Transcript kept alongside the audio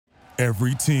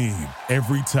Every team,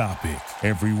 every topic,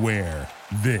 everywhere.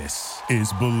 This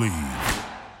is Believe.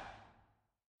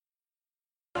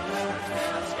 It's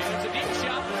a deep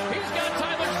shot. He's got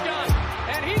Tyler Scott,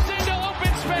 and he's into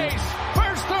open space.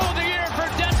 First throw of the year for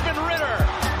Desmond Ridder.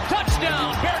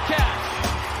 Touchdown, Bearcat.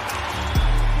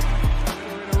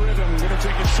 In a rhythm, going to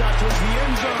take a shot towards the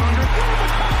end zone. Under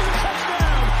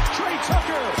touchdown, Trey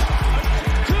Tucker.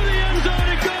 To the end zone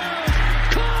it goes.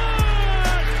 Caught!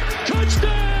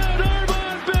 Touchdown,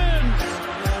 Armand Benz.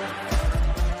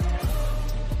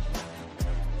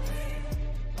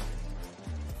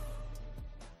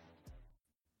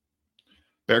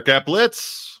 Bearcat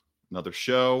Blitz, another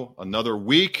show, another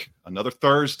week, another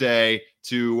Thursday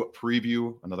to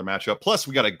preview another matchup. Plus,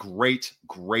 we got a great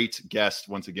guest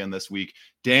once again this week.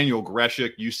 Daniel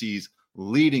Grzesiak, UC's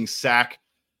leading sack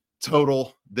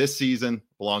total this season,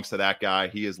 belongs to that guy.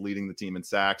 He is leading the team in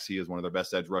sacks. He is one of their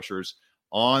best edge rushers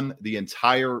on the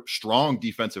entire strong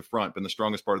defensive front, been the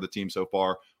strongest part of the team so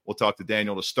far. We'll talk to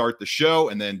Daniel to start the show,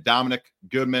 and then Dominic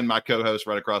Goodman, my co-host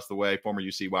right across the way, former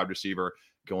UC wide receiver,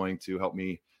 going to help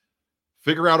me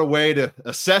figure out a way to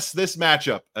assess this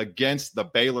matchup against the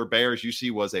Baylor Bears.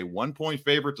 UC was a 1-point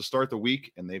favorite to start the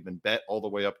week, and they've been bet all the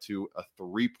way up to a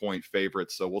 3-point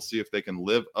favorite. So we'll see if they can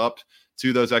live up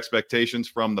to those expectations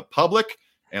from the public.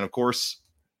 And of course,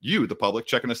 you, the public,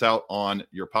 checking us out on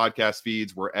your podcast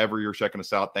feeds, wherever you're checking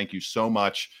us out. Thank you so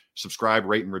much. Subscribe,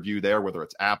 rate, and review there, whether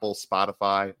it's Apple,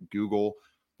 Spotify, Google,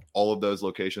 all of those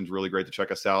locations. Really great to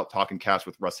check us out. Talking Cast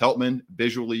with Russ Heltman.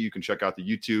 Visually, you can check out the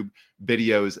YouTube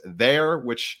videos there,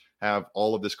 which have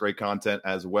all of this great content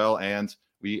as well. And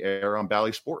we air on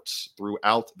Bally Sports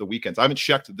throughout the weekends. I haven't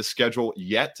checked the schedule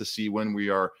yet to see when we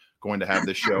are going to have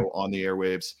this show on the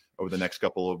airwaves over the next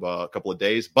couple of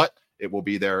days, but it will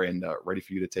be there and ready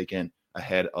for you to take in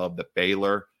ahead of the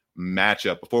Baylor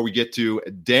matchup. Before we get to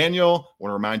Daniel, I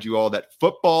want to remind you all that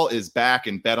football is back,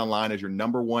 and BetOnline is your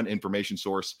number one information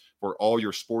source for all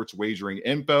your sports wagering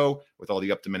info, with all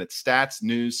the up-to-minute stats,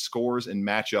 news, scores, and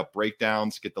matchup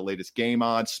breakdowns. Get the latest game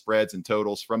odds, spreads, and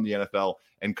totals from the NFL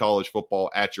and college football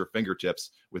at your fingertips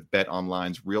with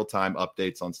BetOnline's real-time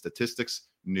updates on statistics,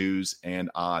 news, and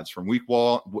odds. From week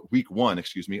one,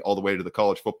 all the way to the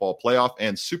college football playoff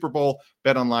and Super Bowl,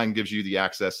 BetOnline gives you the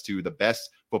access to the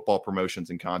best football promotions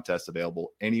and contests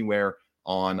available anywhere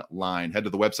online. Head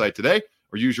to the website today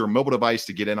or use your mobile device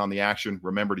to get in on the action.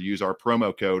 Remember to use our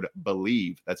promo code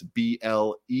BELIEVE, that's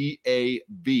BLEAV,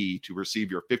 to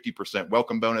receive your 50%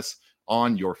 welcome bonus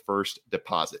on your first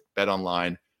deposit.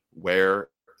 BetOnline, where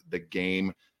the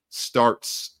game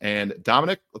starts. And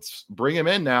Dominic, let's bring him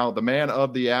in now. The man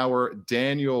of the hour,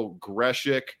 Daniel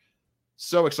Grzesiak.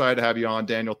 So excited to have you on,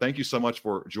 Daniel. Thank you so much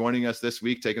for joining us this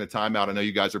week, taking the time out. I know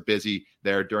you guys are busy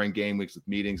there during game weeks with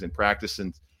meetings and practice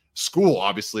and school,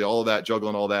 obviously, all of that,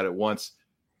 juggling all that at once.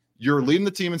 You're leading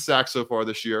the team in sacks so far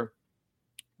this year.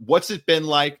 What's it been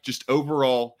like just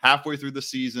overall halfway through the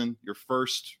season, your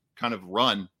first kind of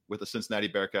run with the Cincinnati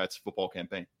Bearcats football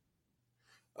campaign?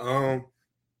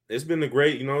 It's been a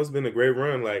great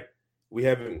run. Like, we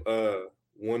haven't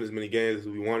won as many games as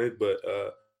we wanted, but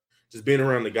just being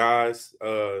around the guys,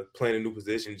 playing a new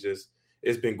position,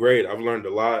 it's been great. I've learned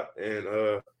a lot,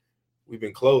 and we've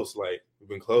been close.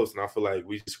 And I feel like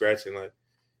we just scratching. Like,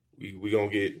 we gonna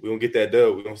get that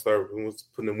dub. We're gonna start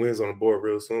putting the wins on the board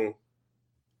real soon.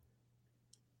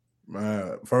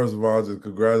 Man, first of all, just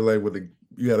congratulate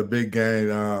you had a big game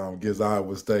against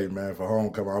Iowa State, man, for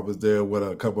homecoming. I was there with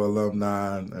a couple of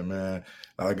alumni, and man,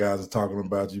 a lot of guys are talking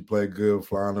about you play good,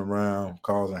 flying around,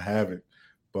 causing havoc.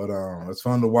 But it's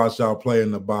fun to watch y'all play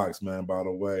in the box, man, by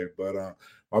the way. But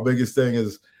my biggest thing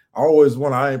is I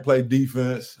ain't played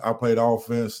defense. I played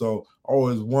offense. So I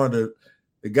always wondered,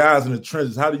 the guys in the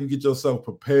trenches, how do you get yourself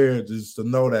prepared just to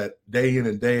know that day in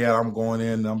and day out I'm going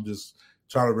in and I'm just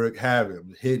trying to wreak havoc,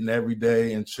 hitting every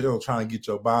day and chill, trying to get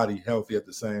your body healthy at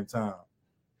the same time?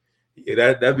 Yeah,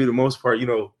 that'd be the most part.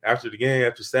 After the game,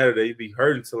 after Saturday, you'd be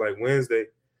hurt until like Wednesday,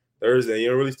 Thursday. You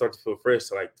don't really start to feel fresh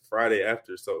till like Friday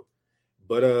after. So,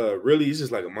 but really, it's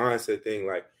just like a mindset thing.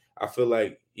 Like, I feel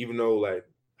like even though like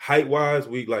height wise,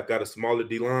 we like got a smaller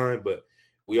D line, but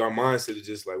our mindset is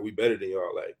just like we better than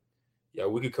y'all. Like, yeah,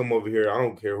 we could come over here. I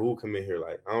don't care who come in here.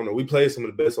 Like, I don't know. We play some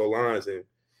of the best old lines, and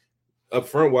up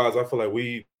front wise, I feel like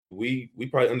we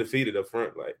probably undefeated up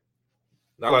front. Like,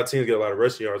 not a lot of teams get a lot of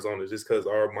rushing yards on us just because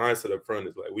our mindset up front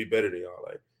is like we better than y'all.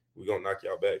 Like, we gonna knock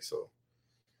y'all back. So,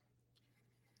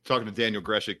 talking to Daniel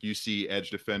Grzesiak, UC edge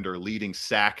defender, leading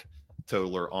sack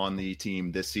totaler on the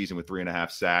team this season with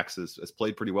 3.5 sacks, has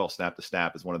played pretty well snap to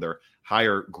snap, is one of their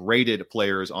higher graded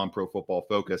players on Pro Football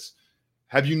Focus.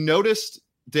 Have you noticed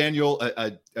Daniel,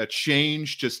 a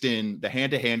change just in the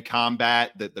hand-to-hand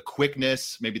combat, the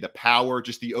quickness, maybe the power,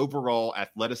 just the overall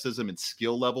athleticism and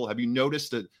skill level? Have you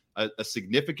noticed a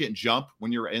significant jump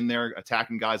when you're in there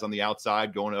attacking guys on the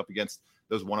outside, going up against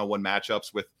those one-on-one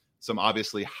matchups with some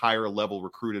obviously higher level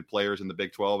recruited players in the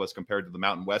Big 12 as compared to the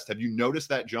Mountain West? Have you noticed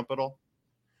that jump at all?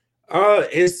 I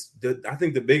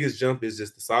think the biggest jump is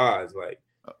just the size. Like,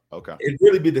 okay, it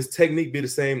really be this technique be the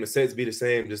same, the sets be the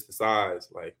same, just the size.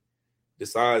 Like, the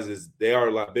size they are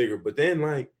a lot bigger. But then,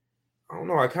 like, I don't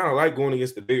know, I kind of like going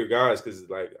against the bigger guys because,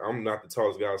 like, I'm not the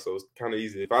tallest guy, so it's kind of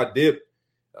easy. If I dip,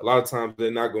 a lot of times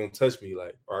they're not going to touch me,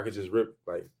 like, or I could just rip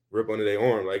under their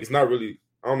arm. Like, it's not really,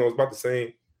 I don't know, it's about the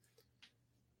same.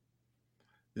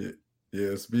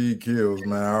 Yeah, speed kills,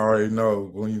 man. I already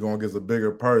know when you're going against a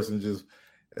bigger person, just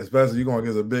especially you're going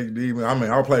against a big DB. I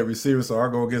mean, I'll play receiver, so I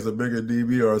go against a bigger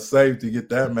DB or a safety, get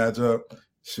that matchup.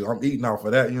 Shoot, I'm eating off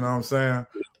of that, you know what I'm saying?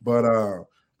 But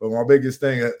my biggest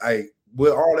thing is,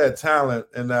 with all that talent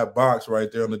in that box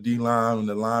right there on the D line and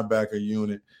the linebacker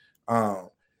unit,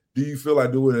 do you feel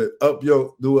like do it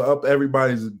up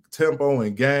everybody's tempo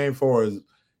and game for as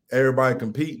everybody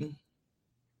competing?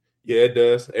 Yeah, it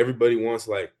does. Everybody wants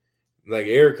like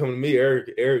Eric coming to me.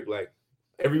 Eric, like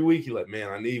every week he like, man,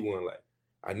 I need one. Like,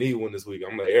 I need one this week.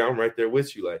 I'm like, Eric, I'm right there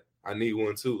with you. Like, I need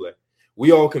one too. Like,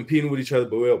 we all competing with each other,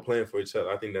 but we all playing for each other.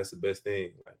 I think that's the best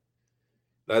thing. Like,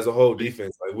 that's a whole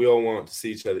defense. Like, we all want to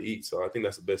see each other eat. So I think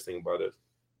that's the best thing about it.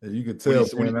 And you can tell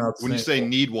when you say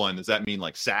need one, does that mean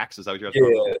like sacks? Is that what you're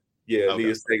talking about? Yeah,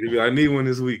 okay. I need one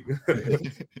this week.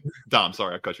 Dom,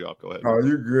 sorry, I cut you off. Go ahead. Oh,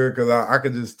 you're good because I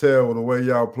could just tell with the way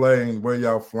y'all playing, the way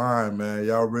y'all flying, man.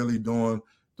 Y'all really doing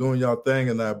y'all thing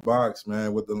in that box,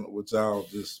 man. With y'all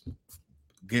just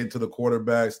getting to the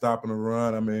quarterback, stopping the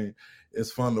run. I mean,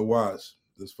 it's fun to watch.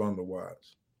 It's fun to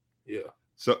watch. Yeah.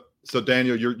 So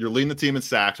Daniel, you're leading the team in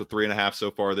sacks with 3.5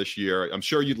 so far this year. I'm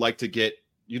sure you'd like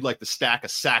to stack a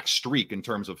sack streak in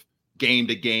terms of game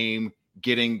to game,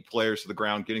 getting players to the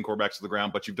ground, getting quarterbacks to the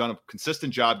ground, but you've done a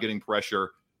consistent job getting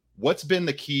pressure. What's been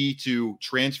the key to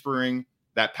transferring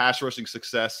that pass rushing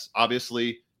success,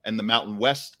 obviously, and the Mountain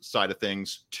West side of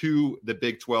things to the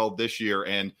Big 12 this year?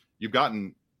 And you've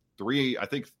gotten three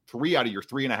out of your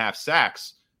 3.5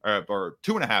 sacks, or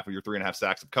 2.5 of your 3.5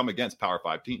 sacks have come against Power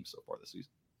 5 teams so far this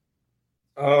season.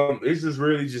 It's just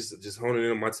really just honing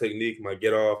in on my technique, my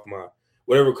get off, my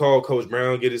whatever call Coach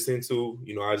Brown get us into.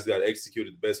 You know, I just got to execute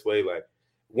it the best way. Like,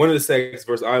 one of the sacks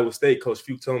versus Iowa State, Coach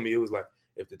Fuke told me, it was like,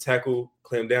 if the tackle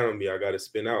clamped down on me, I got to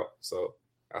spin out. So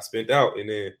I spent out, and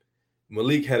then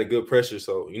Malik had a good pressure.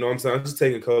 So, you know what I'm saying? I'm just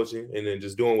taking coaching and then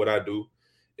just doing what I do.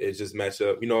 It just match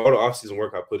up. You know, all the offseason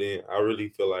work I put in, I really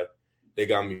feel like they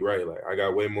got me right. Like, I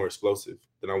got way more explosive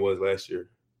than I was last year.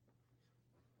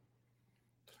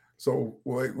 So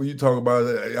when you talk about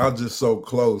it, y'all just so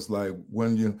close. Like,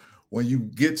 when you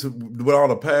get to with all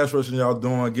the pass rushing y'all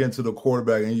doing, getting to the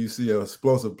quarterback, and you see an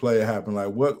explosive play happen, like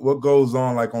what goes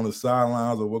on, like on the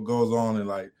sidelines, or what goes on in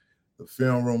like the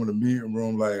film room or the meeting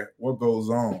room, like what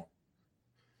goes on?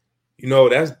 You know,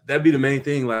 that'd be the main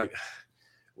thing. Like,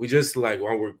 we just like,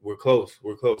 well, we're close.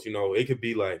 We're close. You know, it could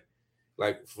be like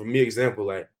for me, example,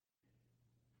 like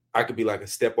I could be like a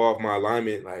step off my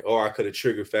alignment, like, oh, I could have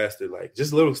triggered faster, like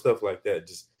just little stuff like that.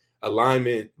 Just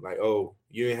alignment, like, oh,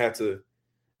 you ain't have to,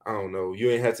 I don't know,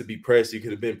 you ain't have to be pressed. You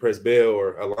could have been pressed bail,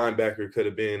 or a linebacker could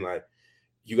have been like,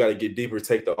 you got to get deeper,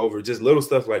 take the over, just little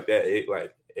stuff like that.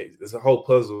 It's a whole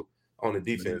puzzle on the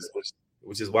defense,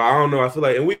 which is why I don't know. I feel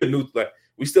like, and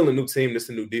we still a new team. This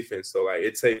a new defense, so like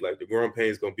it take like the growing pain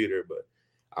is gonna be there,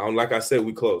 but like I said,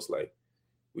 we close. Like,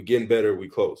 we getting better. We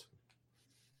close.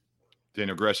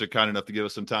 Daniel Grzesiak, kind enough to give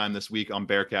us some time this week on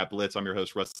Bearcat Blitz. I'm your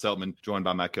host, Russ Seltman, joined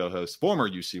by my co-host, former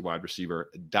UC wide receiver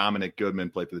Dominic Goodman,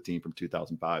 played for the team from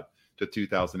 2005 to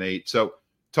 2008. So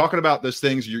talking about those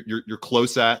things you're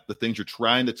close at, the things you're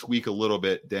trying to tweak a little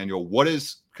bit, Daniel, what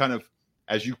is kind of,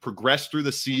 as you progress through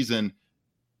the season,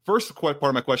 first part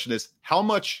of my question is, how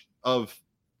much of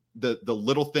the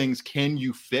little things can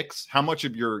you fix? How much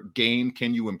of your game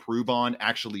can you improve on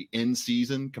actually in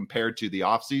season compared to the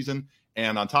off season?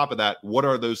 And on top of that, what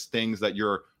are those things that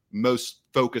you're most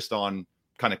focused on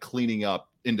kind of cleaning up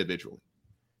individually?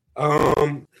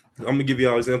 I'm going to give you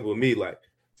an example of me. Like,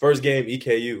 first game,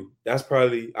 EKU, that's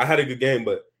probably – I had a good game,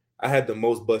 but I had the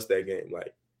most bust that game.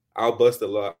 Like, I'll bust a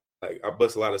lot. Like, I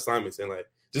bust a lot of assignments. And, like,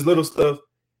 just little stuff.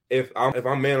 If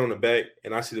I'm man on the back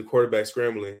and I see the quarterback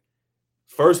scrambling,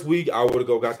 first week I would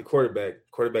have got the quarterback.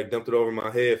 Quarterback dumped it over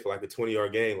my head for, like, a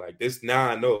 20-yard game. Like, this, now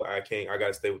I know I got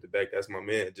to stay with the back. That's my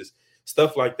man. Just –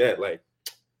 stuff like that. Like,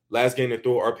 last game they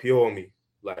threw an RPO on me.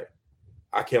 Like,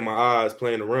 I kept my eyes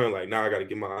playing the run. Like, now I got to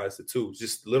get my eyes to 2.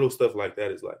 Just little stuff like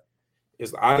that is like,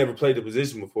 I never played the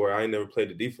position before. I ain't never played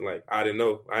the defense. Like, I didn't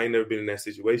know. I ain't never been in that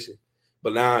situation.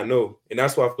 But now I know. And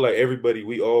that's why I feel like everybody,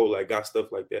 we all like got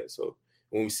stuff like that. So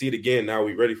when we see it again, now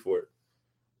we ready for it.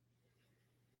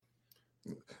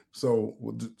 So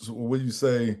what do you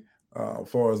say as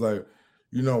far as like,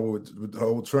 with the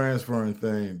whole transferring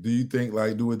thing, do you think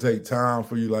like, do it take time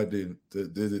for you? Like, did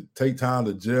it take time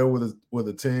to gel with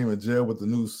a team and gel with the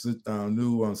new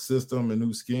system and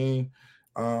new scheme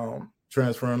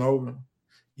transferring over?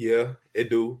 Yeah, it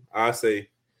do. I say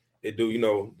it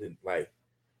do, like,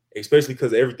 especially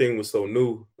because everything was so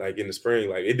new, like in the spring,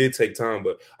 like it did take time,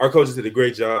 but our coaches did a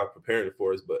great job preparing it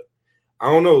for us. But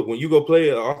I don't know, when you go play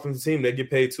an offensive team, they get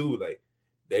paid too. Like,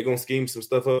 they're going to scheme some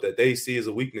stuff up that they see as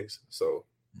a weakness. So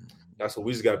that's what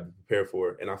we just got to be prepared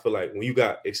for. And I feel like when you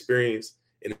got experience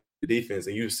in the defense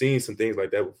and you've seen some things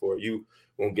like that before, you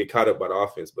won't get caught up by the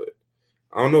offense. But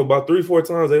I don't know, about 3-4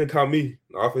 times they didn't caught me.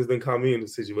 The offense didn't caught me in the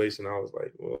situation. I was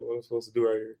like, well, what am I supposed to do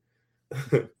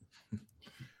right here?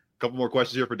 Couple more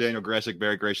questions here for Daniel Grzesiak.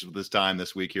 Very gracious with his time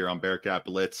this week here on Bearcat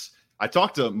Blitz. I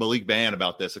talked to Malik Ban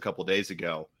about this a couple days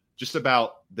ago, just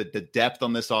about the depth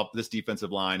on this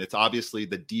defensive line. It's obviously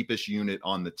the deepest unit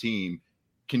on the team.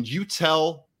 Can you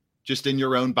tell just in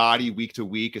your own body week to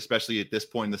week, especially at this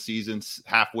point in the season,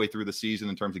 halfway through the season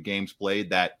in terms of games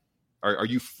played, that are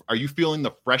you feeling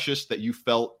the freshest that you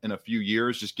felt in a few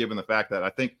years, just given the fact that I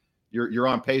think you're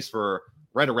on pace for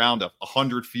right around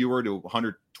 100 fewer to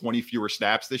 120 fewer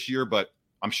snaps this year, but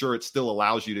I'm sure it still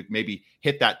allows you to maybe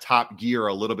hit that top gear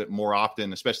a little bit more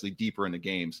often, especially deeper in the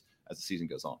games as the season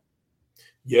goes on.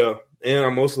 Yeah, and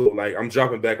I'm also like, I'm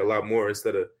dropping back a lot more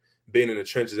instead of being in the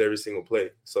trenches every single play.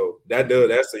 So that's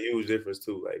a huge difference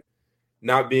too. Like,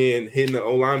 not hitting the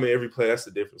O-lineman every play, that's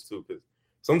the difference too. Because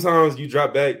sometimes you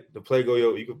drop back, the play go,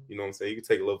 you know what I'm saying? You can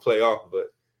take a little play off, but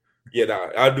yeah,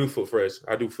 I do feel fresh.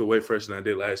 I do feel way fresher than I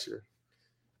did last year.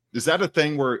 Is that a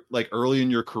thing where, like, early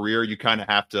in your career, you kind of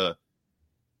have to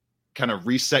kind of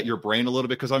reset your brain a little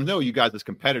bit? Because I know you guys as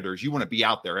competitors, you want to be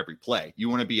out there every play. You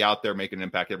want to be out there making an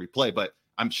impact every play. But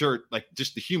I'm sure, like,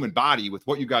 just the human body with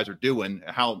what you guys are doing,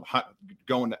 how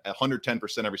going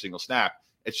 110% every single snap,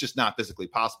 it's just not physically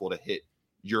possible to hit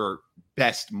your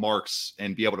best marks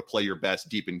and be able to play your best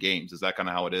deep in games. Is that kind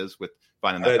of how it is with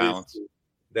finding that balance?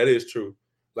 That is true.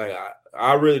 Like,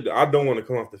 I don't want to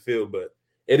come off the field, but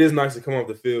it is nice to come off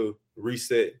the field,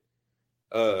 reset,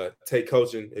 take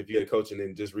coaching if you get coaching,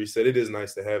 and just reset. It is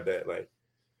nice to have that. Like,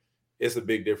 it's a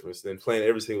big difference than playing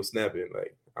every single snap in.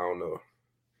 Like, I don't know.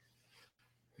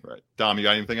 Right. Dom, you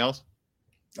got anything else?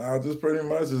 Just pretty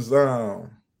much is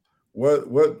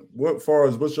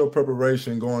what's your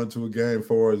preparation going into a game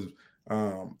for as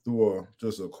through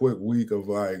just a quick week of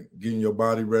like getting your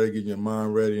body ready, getting your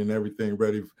mind ready, and everything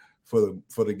ready for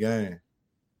the game?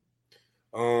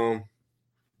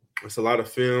 It's a lot of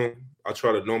film. I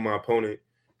try to know my opponent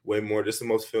way more. This is the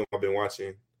most film I've been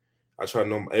watching. I try to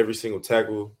know every single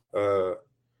tackle.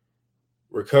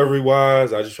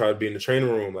 Recovery-wise, I just try to be in the training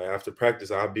room. Like, after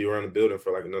practice, I'll be around the building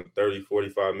for like another 30,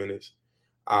 45 minutes.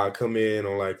 I come in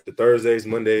on like the Thursdays,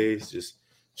 Mondays, just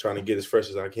trying to get as fresh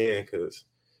as I can, because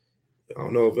I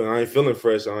don't know, if I ain't feeling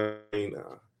fresh, I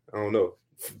don't know.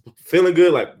 Feeling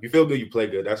good, like, you feel good, you play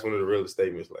good. That's one of the realest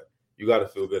statements. Like, you got to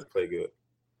feel good to play good.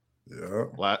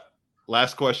 Yeah.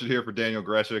 Last question here for Daniel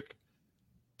Grzesiak.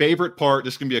 Favorite part,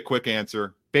 this can be a quick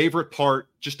answer. Favorite part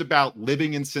just about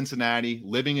living in Cincinnati,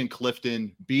 living in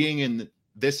Clifton, being in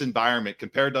this environment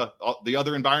compared to the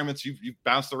other environments you've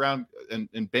bounced around and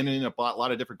been in a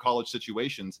lot of different college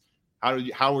situations.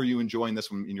 How are you enjoying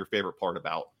this one in your favorite part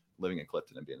about living in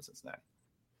Clifton and being in Cincinnati?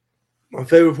 My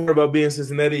favorite part about being in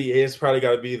Cincinnati is probably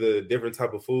got to be the different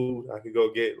type of food I could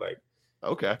go get. Like,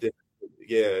 okay.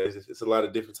 Yeah, it's a lot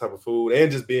of different type of food,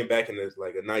 and just being back in this,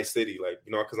 like, a nice city, like,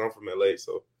 because I'm from LA,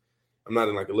 so I'm not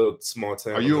in like a little small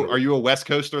town. Are you a West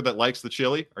Coaster that likes the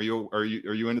chili? Are you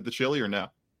into the chili or no?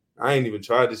 I ain't even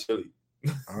tried the chili.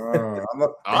 All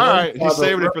right, he's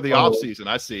saving it for the off season.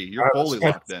 I see. You're fully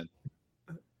locked in.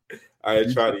 I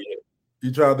ain't tried it yet.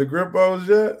 You tried the Grippos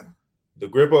yet? The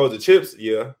Grippos, the chips,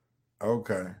 yeah.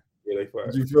 Okay. Yeah, they fire.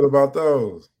 What do you feel about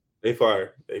those? They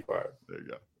fire. There you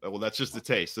go. Well, that's just the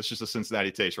taste. That's just a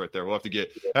Cincinnati taste right there. We'll have to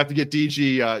get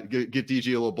DG get DG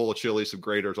a little bowl of chili, some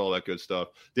graters, all that good stuff.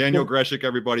 Daniel Grzesiak,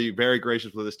 everybody, very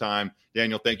gracious with his time.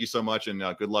 Daniel, thank you so much, and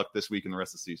good luck this week and the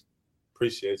rest of the season.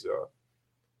 Appreciate y'all.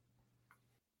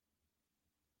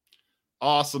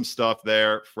 Awesome stuff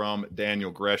there from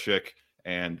Daniel Grzesiak,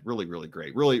 and really, really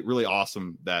great. Really, really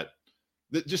awesome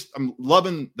I'm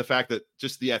loving the fact that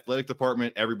just the athletic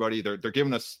department, everybody, they're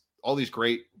giving us all this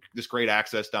great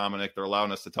access, Dominic. They're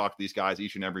allowing us to talk to these guys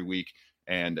each and every week.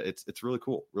 And it's really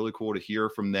cool to hear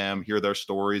from them, hear their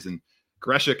stories. And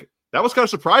Grzesiak, that was kind of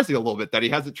surprising a little bit that he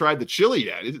hasn't tried the chili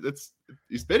yet.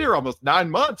 He's been here almost 9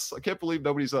 months. I can't believe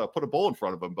nobody's put a bowl in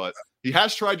front of him, but he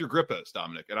has tried your grippos,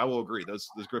 Dominic, and I will agree. Those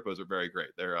grippos are very great.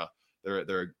 They're a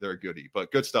goodie,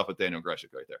 but good stuff with Daniel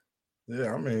Grzesiak right there.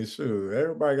 Yeah, I mean, sure.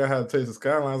 Everybody got to have a taste of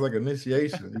Skyline. It's like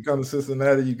initiation. You come to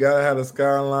Cincinnati, you got to have the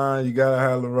Skyline, you got to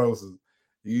have the Rosas.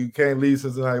 You can't leave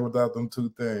Cincinnati without them two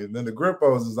things. Then the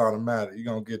Grippos is automatic. You're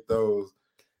going to get those.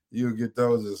 You'll get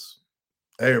those. Just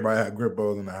everybody have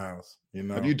Grippos in the house. You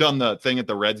know. Have you done the thing at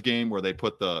the Reds game where they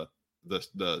put the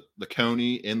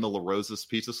coney in the La Rosa's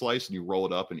pizza slice and you roll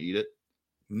it up and eat it?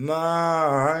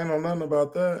 Nah, I ain't know nothing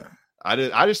about that.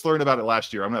 I just learned about it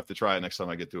last year. I'm gonna have to try it next time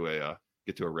I get to a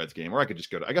Reds game, or I could just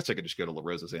go to La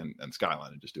Rosa's and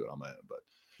Skyline and just do it on my own. But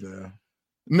yeah,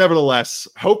 nevertheless,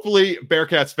 hopefully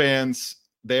Bearcats fans,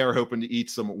 they are hoping to eat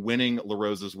some winning La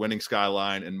Rosa's, winning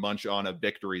Skyline, and munch on a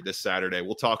victory this Saturday.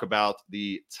 We'll talk about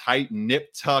the tight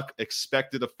nip-tuck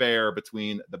expected affair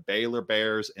between the Baylor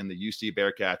Bears and the UC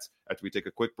Bearcats after we take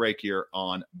a quick break here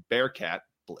on Bearcat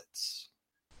Blitz.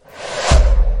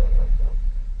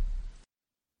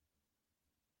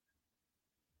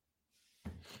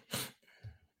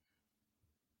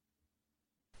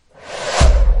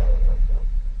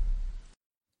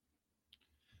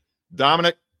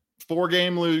 Dominic,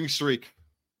 4-game losing streak.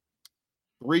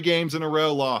 3 games in a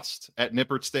row lost at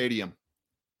Nippert Stadium.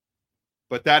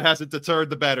 But that hasn't deterred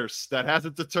the bettors. That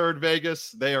hasn't deterred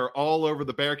Vegas. They are all over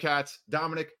the Bearcats.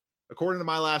 Dominic, according to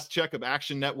my last check of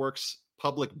Action Network's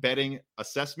public betting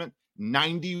assessment,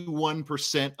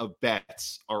 91% of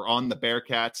bets are on the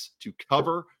Bearcats to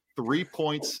cover 3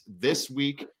 points this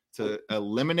week to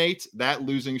eliminate that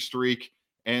losing streak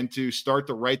and to start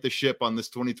to right the ship on this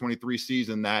 2023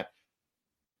 season that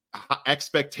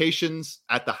expectations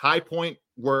at the high point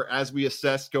were, as we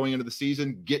assessed going into the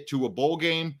season, get to a bowl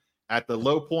game. At the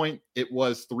low point, it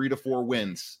was 3 to 4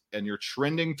 wins, and you're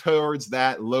trending towards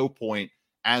that low point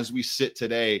as we sit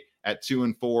today at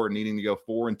 2-4, needing to go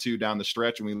 4-2 down the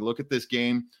stretch. And we look at this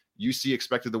game, UC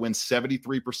expected to win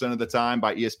 73% of the time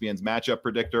by ESPN's matchup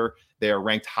predictor. They are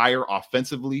ranked higher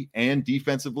offensively and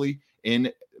defensively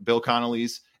in Bill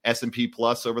Connolly's S&P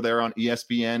Plus over there on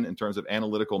ESPN in terms of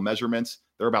analytical measurements.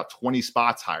 They're about 20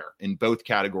 spots higher in both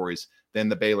categories than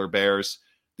the Baylor Bears.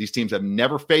 These teams have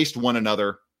never faced one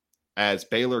another as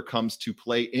Baylor comes to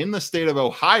play in the state of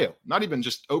Ohio, not even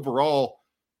just overall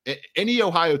any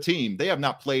Ohio team. They have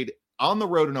not played on the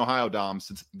road in Ohio, Dom,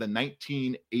 since the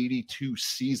 1982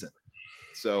 season.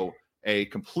 So a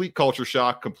complete culture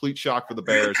shock, complete shock for the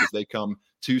Bears as they come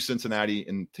to Cincinnati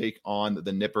and take on the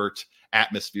Nippert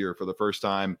atmosphere for the first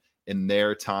time in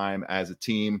their time as a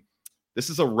team. This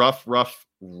is a rough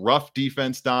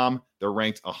defense, Dom. They're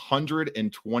ranked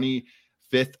 125th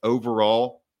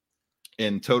overall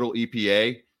in total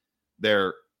EPA.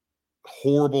 They're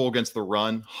horrible against the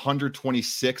run,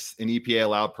 126th in EPA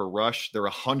allowed per rush. They're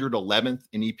 111th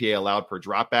in EPA allowed per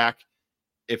dropback.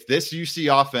 If this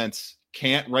UC offense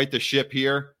can't right the ship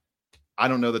here, I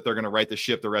don't know that they're going to right the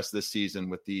ship the rest of this season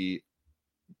with the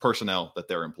personnel that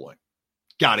they're employing.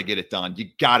 Got to get it done. You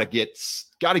got to get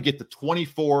to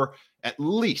 24, at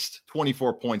least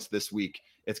 24 points this week.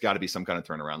 It's got to be some kind of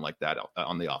turnaround like that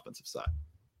on the offensive side.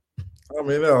 I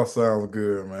mean, that all sounds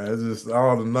good, man. It's just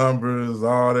all the numbers,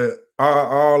 all that,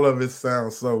 all of it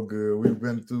sounds so good. We've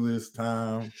been through this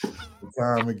time and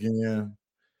time again.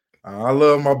 I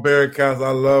love my Bearcats.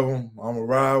 I love them. I'm gonna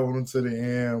ride with them to the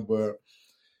end, but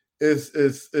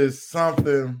it's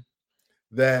something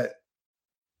that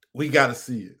we got to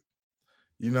see it.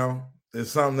 You know,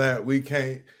 it's something that we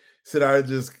can't sit out.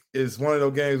 It's one of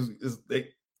those games.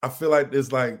 I feel like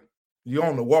it's like you're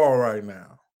on the wall right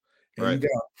now. And right. You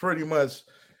got pretty much,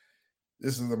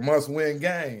 this is a must-win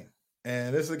game.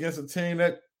 And it's against a team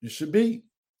that you should beat.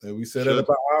 And we said that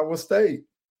about Iowa State.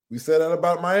 We said that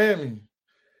about Miami.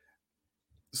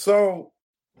 So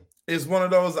it's one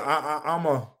of those, I'm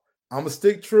a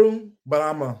stick true, but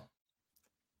I'm a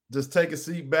just take a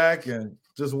seat back and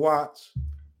just watch.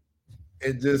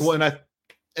 And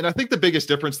I think the biggest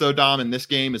difference, though, Dom, in this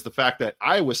game is the fact that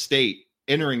Iowa State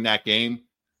entering that game,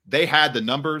 they had the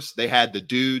numbers, they had the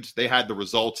dudes, they had the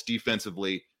results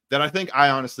defensively that I think I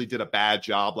honestly did a bad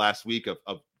job last week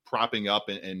of propping up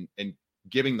and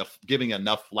giving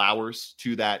enough flowers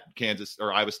to that Kansas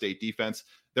or Iowa State defense.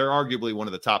 They're arguably one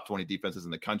of the top 20 defenses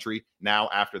in the country. Now,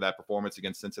 after that performance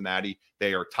against Cincinnati,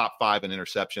 they are top 5 in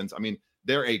interceptions. I mean,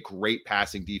 they're a great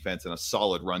passing defense and a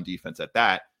solid run defense at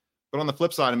that. But on the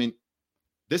flip side, I mean,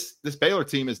 this Baylor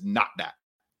team is not that.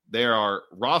 There are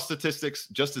raw statistics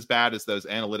just as bad as those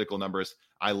analytical numbers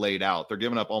I laid out. They're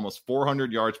giving up almost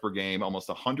 400 yards per game, almost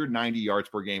 190 yards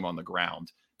per game on the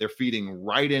ground. They're feeding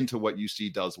right into what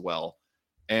UC does well.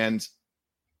 And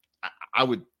I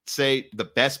would say the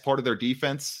best part of their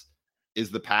defense is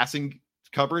the passing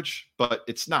coverage, but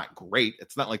it's not great.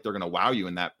 It's not like they're going to wow you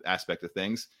in that aspect of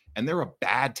things. And they're a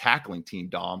bad tackling team,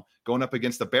 Dom, going up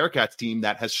against the Bearcats team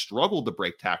that has struggled to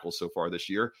break tackles so far this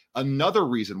year. Another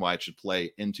reason why it should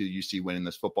play into UC winning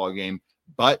this football game.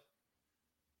 But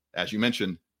as you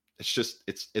mentioned, it's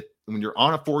when you're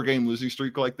on a 4-game losing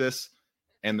streak like this,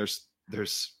 and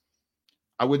there's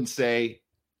I wouldn't say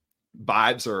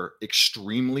vibes are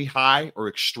extremely high or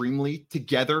extremely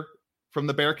together from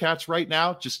the Bearcats right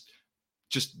now. Just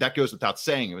that goes without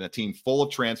saying. When a team full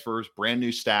of transfers, brand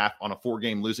new staff on a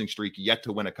 4-game losing streak, yet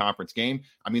to win a conference game.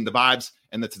 I mean, the vibes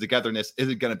and the togetherness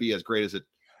isn't going to be as great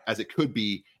as it could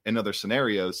be in other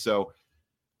scenarios. So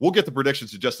we'll get the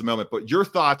predictions in just a moment. But your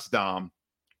thoughts, Dom,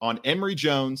 on Emory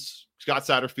Jones, Scott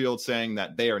Satterfield saying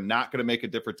that they are not going to make a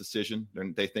different decision.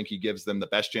 They think he gives them the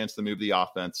best chance to move the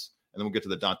offense. And then we'll get to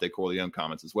the Dante Corleone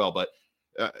comments as well. But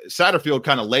Satterfield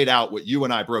kind of laid out what you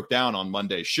and I broke down on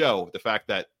Monday's show, the fact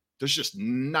that there's just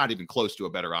not even close to a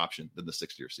better option than the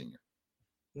 6th-year senior.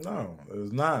 No,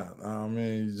 it's not. I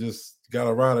mean, you just got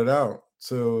to ride it out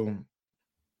till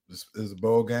it's a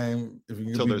bowl game. If you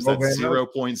until there's that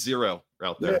 0.0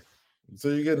 out there. Yeah. So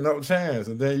you get no chance.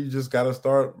 And then you just got to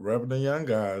start repping the young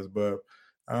guys. But,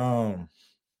 I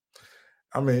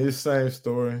mean, it's the same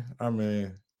story. I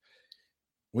mean,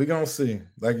 we're going to see.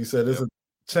 Like you said, there's a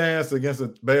chance against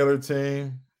a Baylor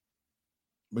team.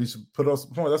 We should put up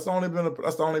some points. That's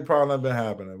the only problem that's been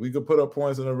happening. We could put up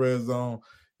points in the red zone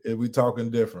if we talking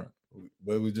different,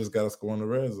 but we just got to score in the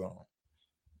red zone.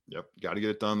 Yep, got to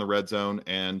get it done in the red zone,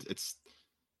 and it's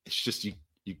just you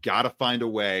got to find a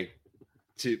way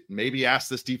to maybe ask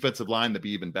this defensive line to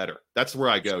be even better. That's where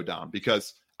I go, Dom,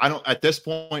 because at this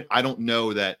point I don't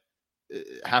know that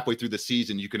halfway through the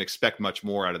season you can expect much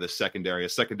more out of this secondary. A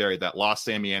secondary that lost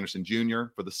Sammy Anderson Jr.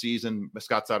 for the season.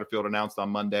 Scott Satterfield announced on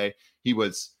Monday he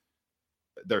was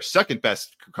their second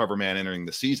best cover man entering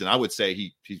the season. I would say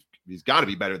he's got to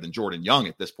be better than Jordan Young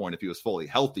at this point. If he was fully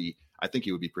healthy, I think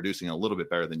he would be producing a little bit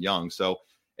better than Young. So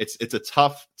it's a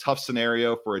tough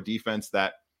scenario for a defense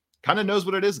that kind of knows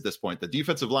what it is at this point. The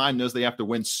defensive line knows they have to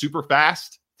win super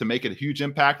fast to make it a huge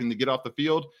impact and to get off the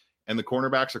field. And the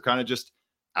cornerbacks are kind of just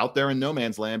out there in no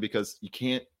man's land because you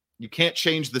can't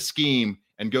change the scheme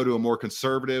and go to a more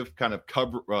conservative kind of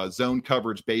zone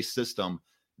coverage based system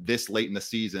this late in the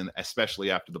season, especially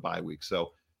after the bye week.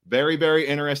 So very, very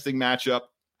interesting matchup.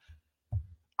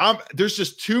 There's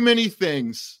just too many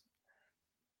things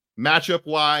matchup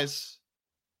wise,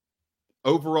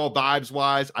 overall vibes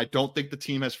wise. I don't think the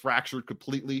team has fractured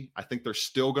completely. I think they're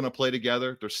still going to play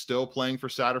together. They're still playing for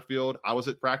Satterfield. I was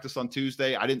at practice on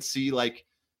Tuesday. I didn't see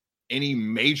any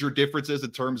major differences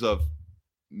in terms of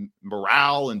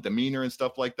morale and demeanor and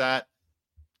stuff like that.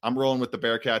 I'm rolling with the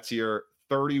Bearcats here.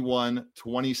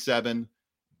 31-27,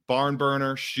 barn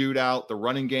burner, shootout. The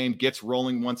running game gets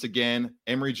rolling once again.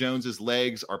 Emory Jones's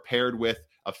legs are paired with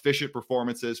efficient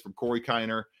performances from Corey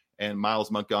Kiner and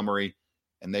Miles Montgomery,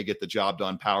 and they get the job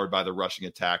done, powered by the rushing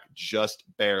attack just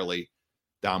barely.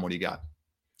 Dom, what do you got?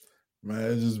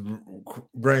 Man, it just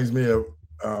brings me up.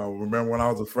 Remember when I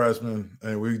was a freshman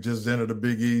and we just entered the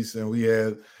Big East and we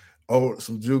had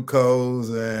some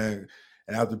JUCOs and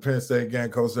after Penn State game,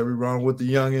 coach said we run with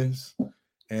the youngins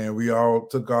and we all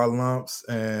took our lumps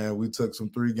and we took some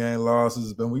 3-game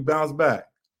losses, but we bounced back.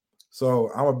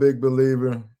 So I'm a big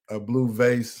believer of Blue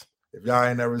Vase. If y'all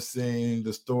ain't never seen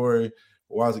the story,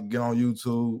 watch it, get on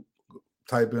YouTube,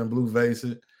 type in Blue Vase.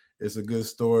 It's a good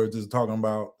story just talking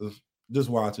about just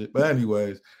watch it. But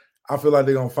anyways, I feel like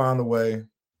they're gonna find a way,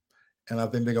 and I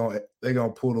think they're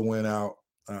gonna pull the win out.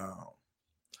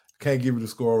 Can't give you the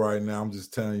score right now. I'm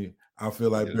just telling you, I feel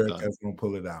like Bearcats gonna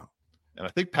pull it out. And I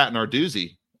think Pat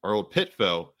Narduzzi, our old Pitt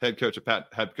foe, head coach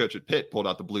at Pitt, pulled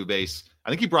out the Blue Vase. I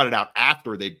think he brought it out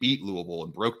after they beat Louisville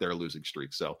and broke their losing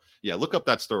streak. So yeah, look up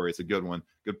that story. It's a good one.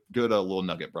 Good little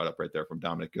nugget brought up right there from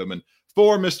Dominic Goodman.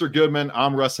 For Mr. Goodman,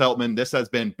 I'm Russ Heltman. This has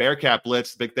been Bearcat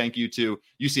Blitz. Big thank you to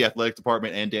UC Athletic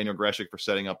Department and Daniel Grzesiak for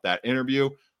setting up that interview.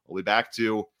 We'll be back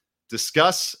to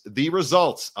discuss the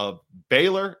results of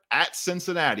Baylor at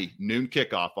Cincinnati, noon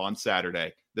kickoff on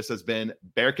Saturday. This has been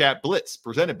Bearcat Blitz,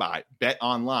 presented by Bet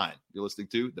Online. You're listening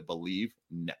to the Believe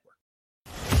Network.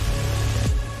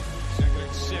 2nd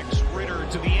and 6, Ritter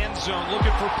to the end zone,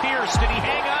 looking for Pierce. Did he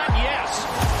hang on? Yes.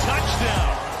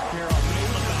 Touchdown. Here on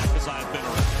the back as I've been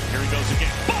around. Here he goes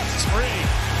again. Busts free.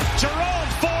 Jerome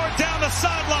Ford down the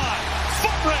sideline.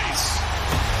 Foot race.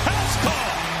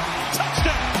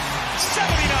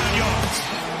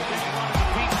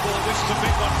 a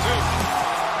big one, too.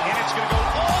 And it's going to go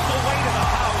all the way to the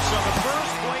house on the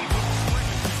first play.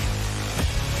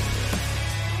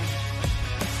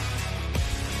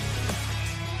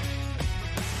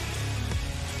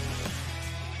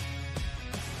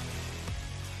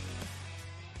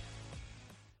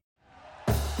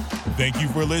 Thank you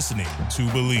for listening to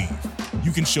Believe.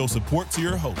 You can show support to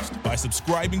your host by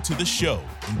subscribing to the show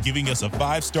and giving us a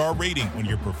 5-star rating on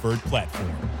your preferred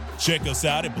platform. Check us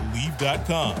out at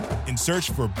Believe.com and search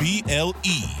for BLEAV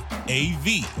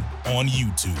on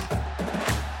YouTube.